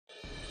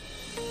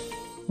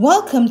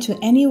Welcome to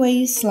Any Way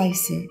You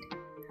Slice It,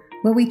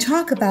 where we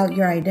talk about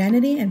your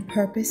identity and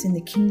purpose in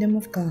the kingdom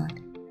of God.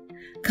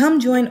 Come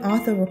join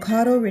author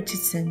Ricardo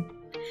Richardson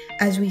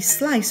as we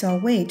slice our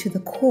way to the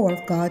core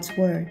of God's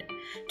Word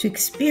to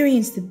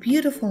experience the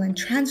beautiful and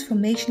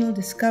transformational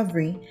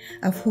discovery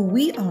of who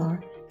we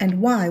are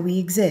and why we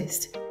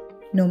exist,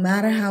 no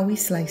matter how we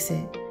slice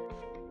it.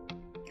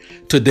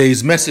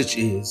 Today's message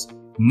is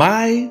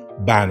My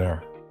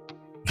Banner.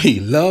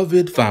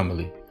 Beloved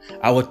family,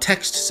 our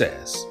text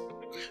says,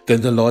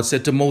 Then the Lord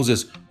said to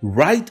Moses,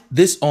 Write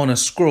this on a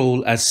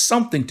scroll as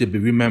something to be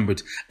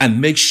remembered,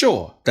 and make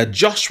sure that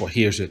Joshua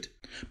hears it,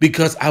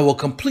 because I will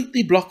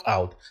completely block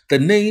out the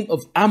name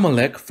of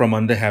Amalek from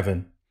under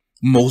heaven.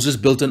 Moses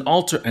built an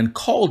altar and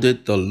called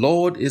it, The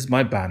Lord is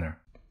my banner.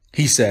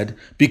 He said,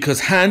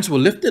 because hands were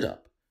lifted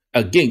up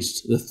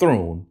against the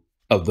throne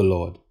of the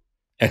Lord.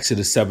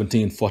 Exodus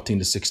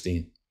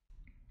 17:14-16.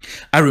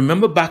 I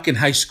remember back in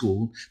high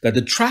school that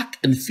the track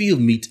and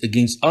field meet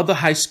against other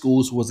high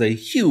schools was a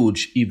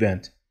huge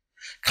event.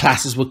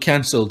 Classes were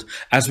canceled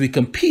as we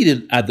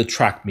competed at the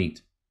track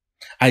meet.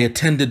 I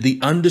attended the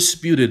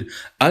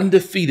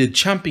undefeated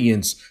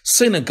champions,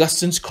 St.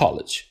 Augustine's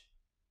College.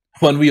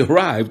 When we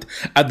arrived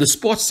at the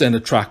Sports Center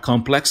track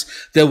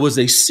complex, there was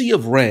a sea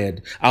of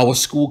red, our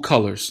school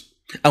colors,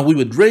 and we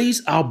would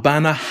raise our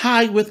banner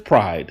high with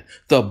pride,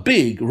 the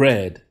big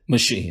red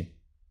machine,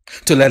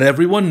 to let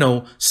everyone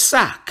know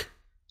SAC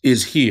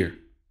is here.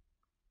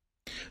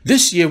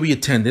 This year we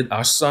attended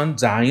our son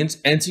Zion's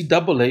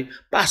NCAA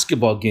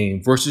basketball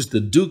game versus the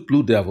Duke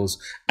Blue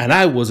Devils, and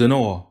I was in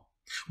awe.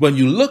 When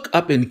you look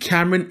up in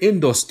Cameron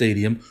Indoor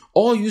Stadium,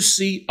 all you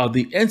see are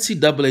the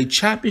NCAA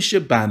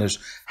championship banners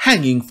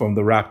hanging from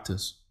the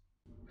Raptors.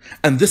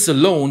 And this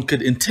alone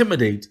could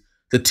intimidate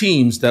the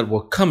teams that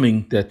were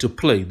coming there to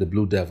play the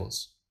Blue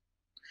Devils.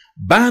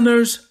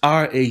 Banners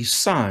are a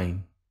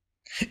sign.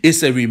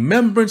 It's a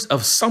remembrance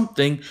of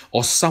something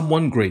or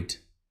someone great.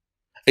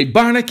 A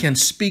banner can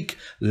speak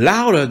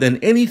louder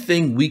than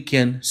anything we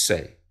can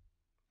say.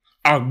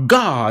 Our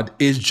God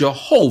is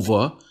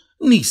Jehovah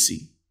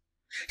Nissi.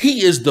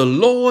 He is the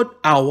Lord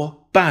our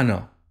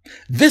banner.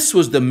 This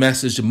was the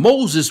message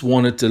Moses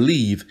wanted to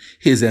leave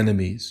his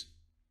enemies.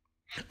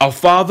 Our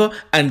Father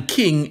and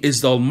King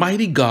is the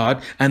Almighty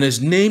God, and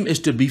his name is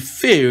to be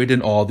feared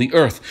in all the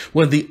earth.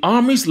 When the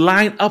armies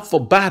line up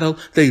for battle,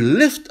 they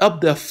lift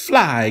up their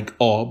flag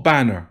or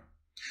banner.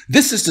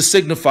 This is to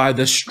signify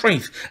their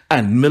strength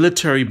and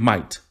military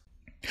might.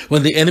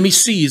 When the enemy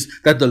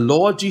sees that the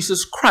Lord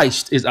Jesus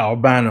Christ is our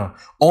banner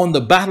on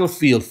the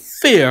battlefield,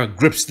 fear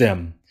grips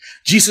them.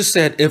 Jesus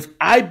said, If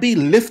I be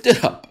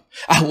lifted up,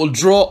 I will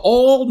draw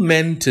all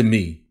men to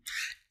me.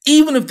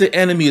 Even if the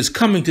enemy is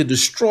coming to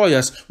destroy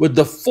us with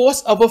the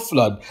force of a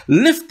flood,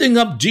 lifting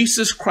up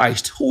Jesus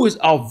Christ, who is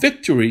our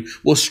victory,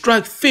 will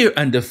strike fear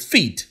and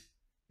defeat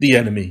the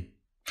enemy.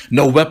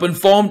 No weapon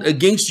formed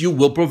against you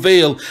will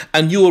prevail,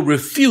 and you will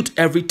refute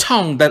every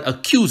tongue that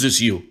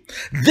accuses you.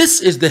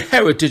 This is the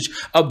heritage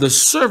of the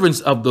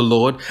servants of the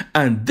Lord,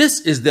 and this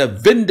is their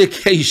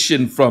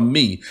vindication from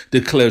me,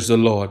 declares the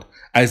Lord.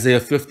 Isaiah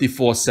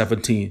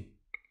 54:17.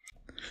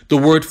 The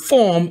word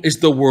form is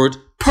the word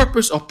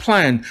purpose or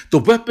plan. The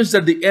weapons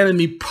that the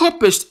enemy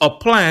purposed or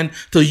planned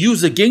to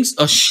use against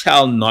us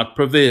shall not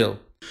prevail.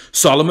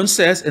 Solomon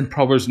says in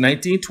Proverbs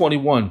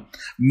 19:21,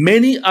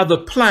 Many are the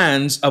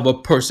plans of a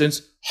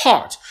person's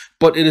heart,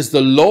 but it is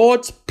the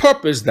Lord's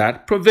purpose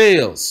that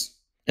prevails.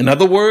 In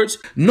other words,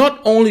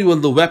 not only will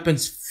the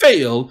weapons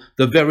fail,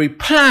 the very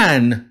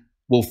plan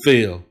will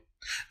fail.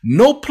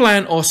 No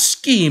plan or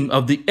scheme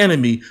of the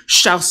enemy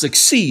shall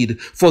succeed,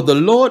 for the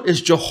Lord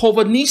is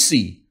Jehovah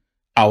Nissi,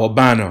 our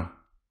banner.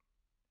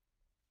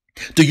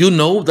 Do you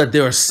know that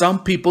there are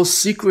some people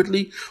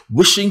secretly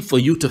wishing for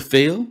you to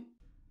fail?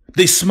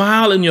 They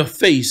smile in your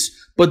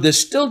face, but they're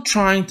still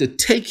trying to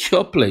take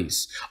your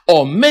place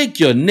or make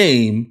your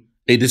name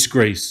a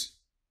disgrace.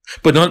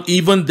 But not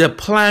even their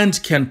plans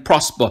can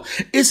prosper.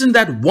 Isn't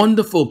that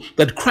wonderful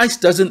that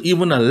Christ doesn't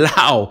even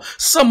allow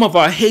some of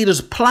our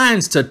haters'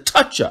 plans to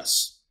touch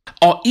us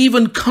or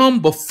even come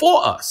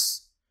before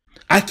us?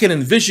 I can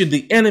envision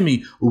the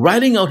enemy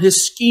writing out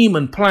his scheme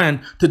and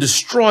plan to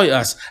destroy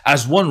us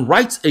as one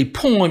writes a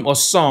poem or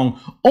song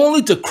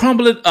only to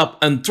crumble it up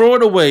and throw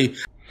it away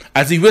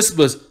as he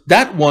whispers,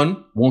 that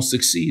one won't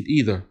succeed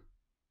either.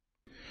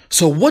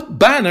 So what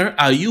banner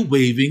are you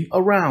waving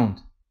around?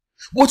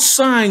 What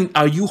sign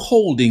are you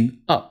holding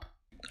up?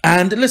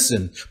 And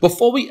listen,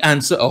 before we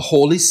answer a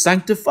holy,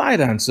 sanctified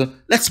answer,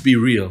 let's be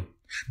real.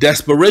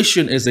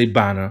 Desperation is a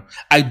banner.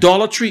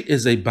 Idolatry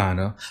is a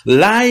banner.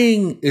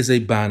 Lying is a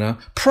banner.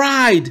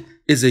 Pride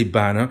is a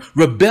banner.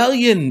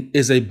 Rebellion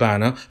is a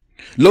banner.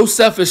 Low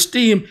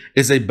self-esteem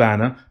is a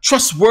banner.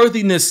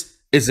 Trustworthiness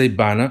is a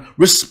banner.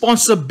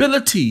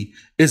 Responsibility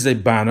is a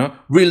banner.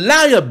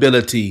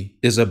 Reliability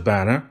is a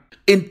banner.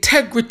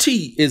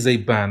 Integrity is a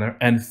banner.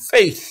 And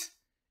faith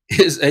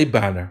is a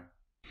banner.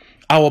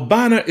 Our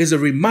banner is a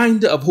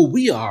reminder of who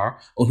we are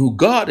and who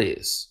God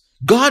is.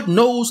 God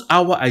knows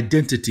our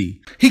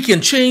identity. He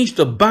can change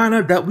the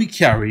banner that we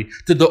carry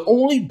to the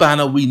only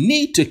banner we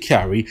need to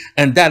carry,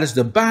 and that is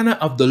the banner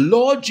of the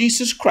Lord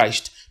Jesus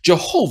Christ,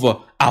 Jehovah,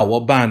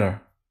 our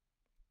banner.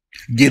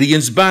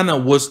 Gideon's banner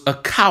was a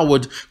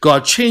coward.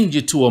 God changed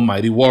it to a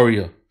mighty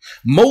warrior.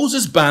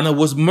 Moses' banner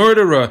was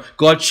murderer.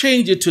 God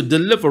changed it to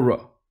deliverer.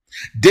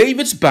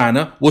 David's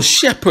banner was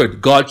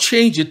shepherd. God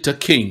changed it to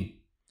king.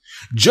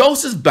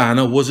 Joseph's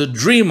banner was a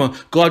dreamer.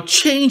 God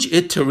changed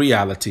it to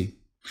reality.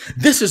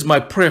 This is my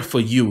prayer for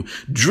you.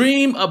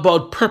 Dream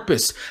about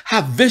purpose.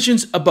 Have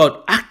visions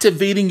about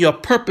activating your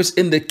purpose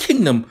in the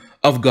kingdom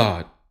of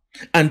God,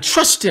 and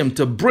trust Him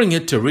to bring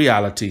it to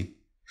reality.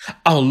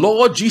 Our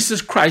Lord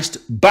Jesus Christ's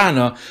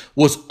banner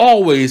was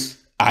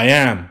always, I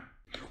am.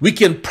 We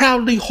can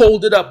proudly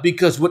hold it up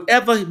because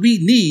whatever we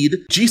need,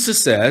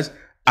 Jesus says,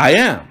 I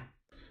am.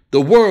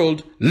 The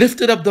world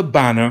lifted up the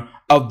banner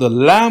of the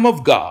Lamb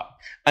of God,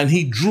 and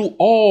He drew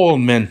all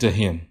men to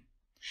Him.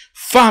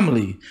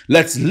 Family,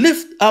 let's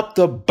lift up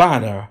the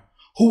banner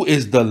who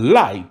is the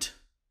light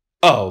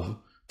of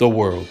the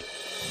world.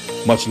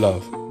 Much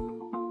love.